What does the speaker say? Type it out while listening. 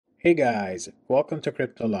Hey guys, welcome to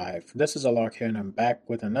Crypto Live. This is Alok here and I'm back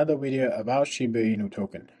with another video about Shiba Inu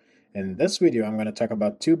token. In this video, I'm going to talk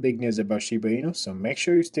about two big news about Shiba Inu, so make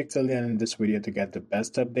sure you stick till the end in this video to get the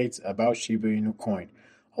best updates about Shiba Inu coin.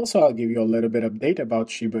 Also, I'll give you a little bit update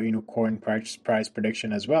about Shiba Inu coin price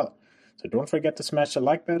prediction as well. So don't forget to smash the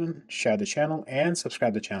like button, share the channel, and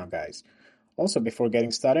subscribe to the channel, guys. Also, before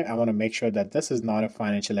getting started, I want to make sure that this is not a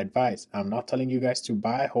financial advice. I'm not telling you guys to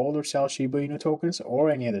buy, hold, or sell Shiba Inu tokens or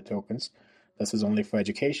any other tokens. This is only for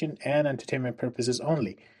education and entertainment purposes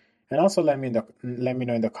only. And also, let me know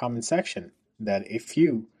in the comment section that if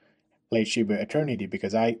you play Shiba Eternity,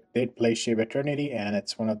 because I did play Shiba Eternity and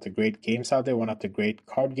it's one of the great games out there, one of the great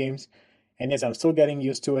card games. And yes, I'm still getting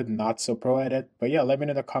used to it, not so pro at it. But yeah, let me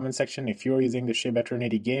know in the comment section if you're using the Shiba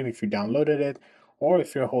Eternity game, if you downloaded it, or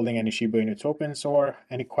if you're holding any Shiba Inu tokens, or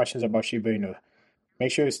any questions about Shiba Inu.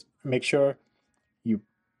 Make sure you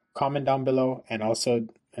comment down below, and also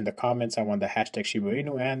in the comments, I want the hashtag Shiba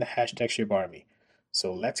Inu and the hashtag Shibarmy.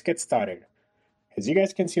 So let's get started. As you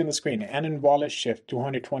guys can see on the screen, Anon Wallet shipped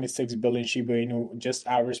 226 billion Shiba Inu just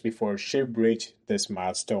hours before SHIB reached this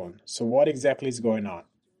milestone. So what exactly is going on?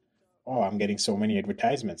 Oh, I'm getting so many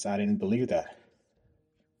advertisements. I didn't believe that.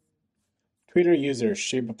 Twitter user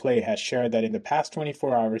Shiba Play has shared that in the past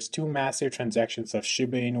 24 hours, two massive transactions of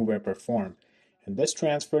Shiba Inu were performed, and this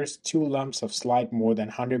transfers two lumps of slight more than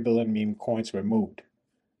 100 billion meme coins were moved.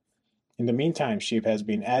 In the meantime, SHIB has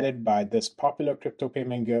been added by this popular crypto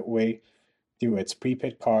payment gateway to its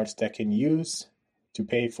prepaid cards that can use to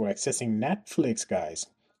pay for accessing Netflix, guys,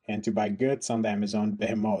 and to buy goods on the Amazon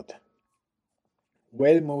behemoth.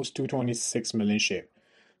 Whale moves 226 million SHIB.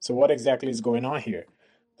 So what exactly is going on here?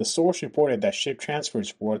 The source reported that SHIB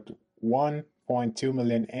transfers worth 1.2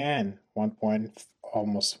 million and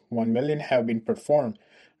almost 1 million have been performed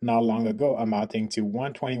not long ago, amounting to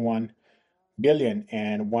 121 billion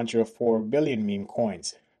and 104 billion meme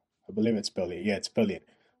coins. I believe it's billion. Yeah, it's billion.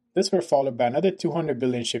 This were followed by another 200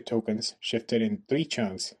 billion SHIB tokens shifted in three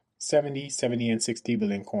chunks, 70, 70, and 60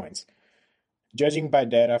 billion coins. Judging by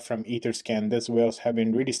data from Etherscan, these whales have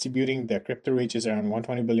been redistributing their crypto reaches. Around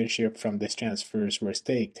 120 billion SHIB from these transfers were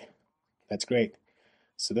staked. That's great.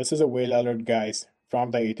 So this is a whale alert, guys,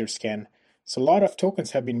 from the Etherscan. So a lot of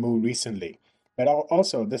tokens have been moved recently. But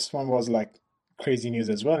also, this one was like crazy news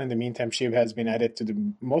as well. In the meantime, SHIB has been added to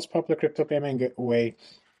the most popular crypto payment gateway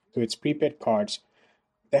to its prepaid cards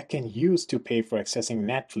that can use to pay for accessing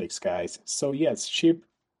Netflix, guys. So yes, SHIB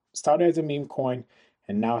started as a meme coin,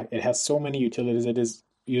 and now it has so many utilities. It is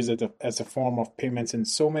used as a form of payments in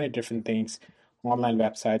so many different things, online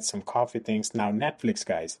websites, some coffee things, now Netflix,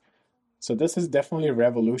 guys. So this is definitely a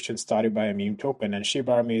revolution started by a meme token, and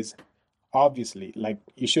Shibarmy is obviously, like,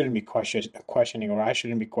 you shouldn't be questioning, or I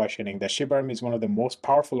shouldn't be questioning, that Shibarmy is one of the most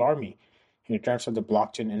powerful army in terms of the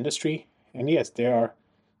blockchain industry. And yes, they are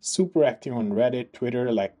super active on Reddit,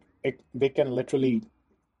 Twitter, like they can literally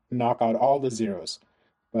knock out all the zeros.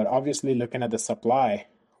 But obviously, looking at the supply,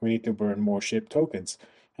 we need to burn more SHIB tokens,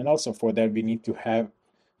 and also for that we need to have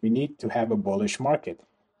a bullish market,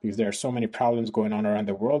 because there are so many problems going on around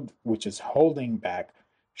the world which is holding back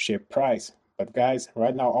SHIB price. But guys,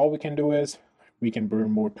 right now all we can do is we can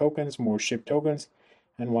burn more tokens, more SHIB tokens,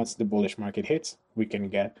 and once the bullish market hits, we can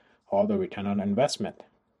get all the return on investment.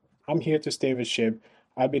 I'm here to stay with SHIB.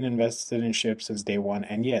 I've been invested in SHIB since day one,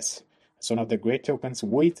 and yes, it's one of the great tokens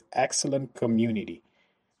with excellent community.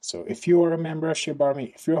 So if you are a member of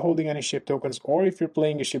Shibarmy, if you're holding any SHIB tokens, or if you're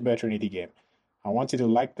playing a Shiba Eternity game, I want you to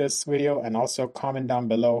like this video and also comment down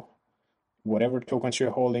below whatever tokens you're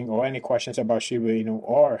holding, or any questions about Shiba Inu,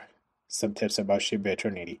 or some tips about Shiba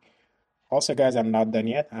Eternity. Also, guys, I'm not done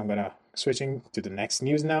yet. I'm gonna switching to the next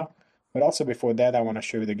news now. But also before that, I want to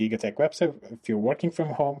show you the Gigatech website. If you're working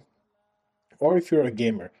from home, or if you're a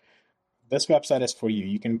gamer, this website is for you.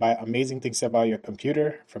 You can buy amazing things about your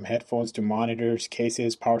computer, from headphones to monitors,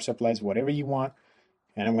 cases, power supplies, whatever you want.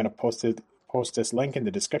 And I'm going to post this link in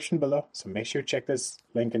the description below. So make sure you check this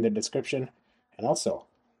link in the description. And also,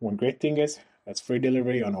 one great thing is that's free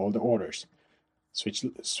delivery on all the orders.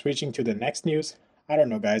 Switching to the next news. I don't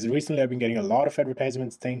know, guys. Recently, I've been getting a lot of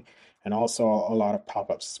advertisements thing, and also a lot of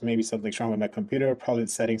pop-ups. Maybe something's wrong with my computer. Probably the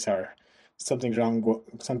settings are something's wrong.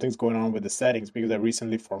 Something's going on with the settings, because I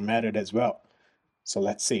recently formatted as well. So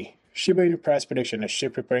let's see. Shiba Inu price prediction is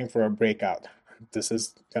SHIB preparing for a breakout. This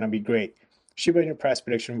is gonna be great. Shiba Inu price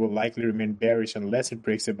prediction will likely remain bearish unless it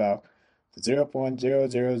breaks above the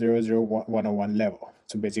 0.0000101 level.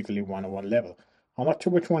 So basically 101 level. On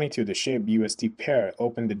October 22, the SHIB USD pair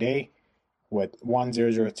opened the day with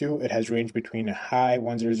 1002. It has ranged between a high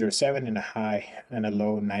 1007 and a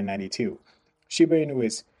low 992. Shiba Inu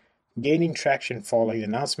is gaining traction following the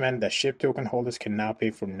announcement that SHIB token holders can now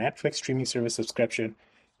pay for Netflix streaming service subscription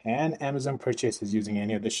and Amazon purchases using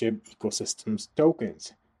any of the SHIB ecosystem's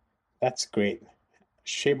tokens. That's great.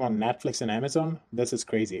 SHIB on Netflix and Amazon, this is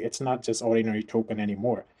crazy. It's not just ordinary token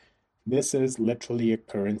anymore. This is literally a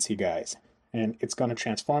currency, guys. And it's going to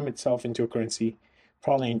transform itself into a currency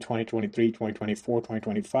probably in 2023, 2024,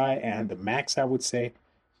 2025. And the max, I would say,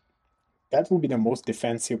 that will be the most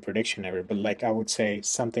defensive prediction ever. But like I would say,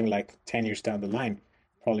 something like 10 years down the line,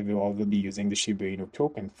 probably we all will be using the Shiba Inu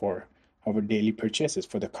token for our daily purchases,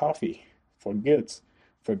 for the coffee, for goods,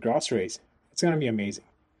 for groceries. It's going to be amazing.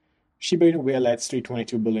 Shiba Inu will add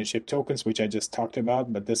 322 billion SHIB tokens, which I just talked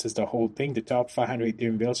about, but this is the whole thing. The top 500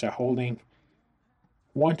 Ethereum whales are holding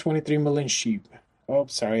 123 million SHIB. Oh,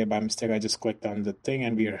 sorry, by mistake, I just clicked on the thing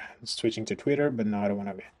and we are switching to Twitter, but now I don't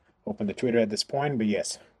want to open the Twitter at this point, but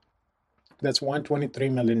yes. That's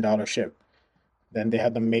 $123 million SHIB. Then they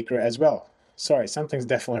have the maker as well. Sorry, something's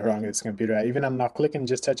definitely wrong with this computer. Even I'm not clicking,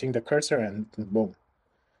 just touching the cursor and boom.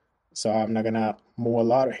 So I'm not gonna move a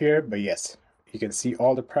lot here, but yes, you can see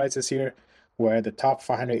all the prices here where the top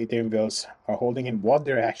 500 Ethereum whales are holding and what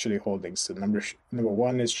they're actually holding. So number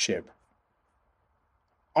one is SHIB.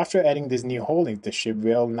 After adding these new holdings, the SHIB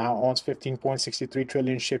whale now owns 15.63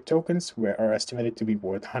 trillion SHIB tokens, which are estimated to be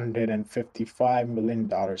worth $155 million,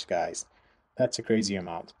 guys. That's a crazy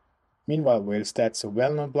amount. Meanwhile, Whalestats, a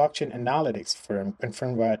well-known blockchain analytics firm,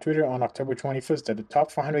 confirmed via Twitter on October 21st that the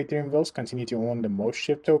top 500 Ethereum whales continue to own the most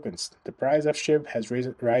SHIB tokens. The price of SHIB has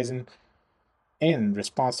risen in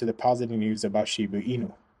response to the positive news about Shiba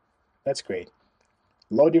Inu. That's great.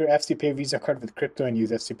 Load your FCPay Visa card with crypto and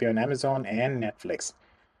use FCPay on Amazon and Netflix.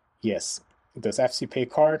 Yes, this FCPay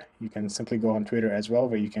card, you can simply go on Twitter as well,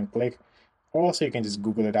 where you can click, or also you can just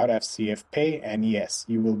Google it out, FCF Pay, and yes,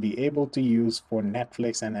 you will be able to use for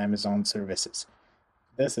Netflix and Amazon services.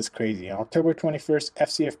 This is crazy. On October 21st,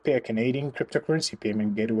 FCF Pay, a Canadian cryptocurrency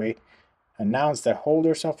payment gateway, announced that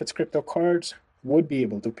holders of its crypto cards would be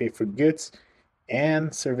able to pay for goods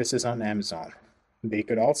and services on Amazon. They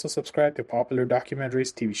could also subscribe to popular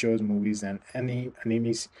documentaries, TV shows, movies, and any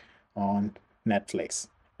animes on Netflix.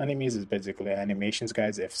 Animes is basically animations,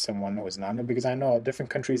 guys, if someone who is not know, because I know different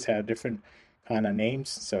countries have different kind of names.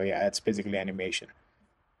 So yeah, it's basically animation.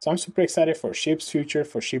 So I'm super excited for SHIB's future,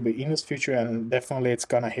 for Shiba Inu's future, and definitely it's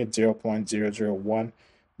gonna hit 0.001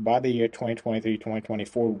 by the year 2023,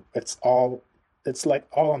 2024. It's like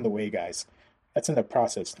all on the way, guys. That's in the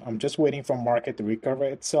process. I'm just waiting for market to recover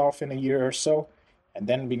itself in a year or so, and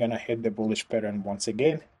then we're gonna hit the bullish pattern once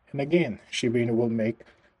again. And again, Shiba Inu will make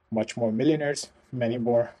much more millionaires, many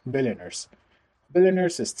more billionaires.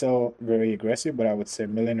 Billionaires is still very aggressive, but I would say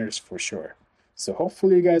millionaires for sure. So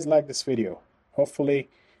hopefully you guys like this video. Hopefully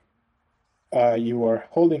you are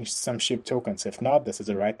holding some SHIB tokens. If not, this is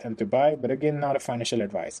the right time to buy, but again, not a financial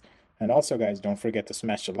advice. And also, guys, don't forget to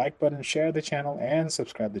smash the like button, share the channel, and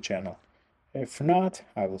subscribe the channel. If not,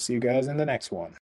 I will see you guys in the next one.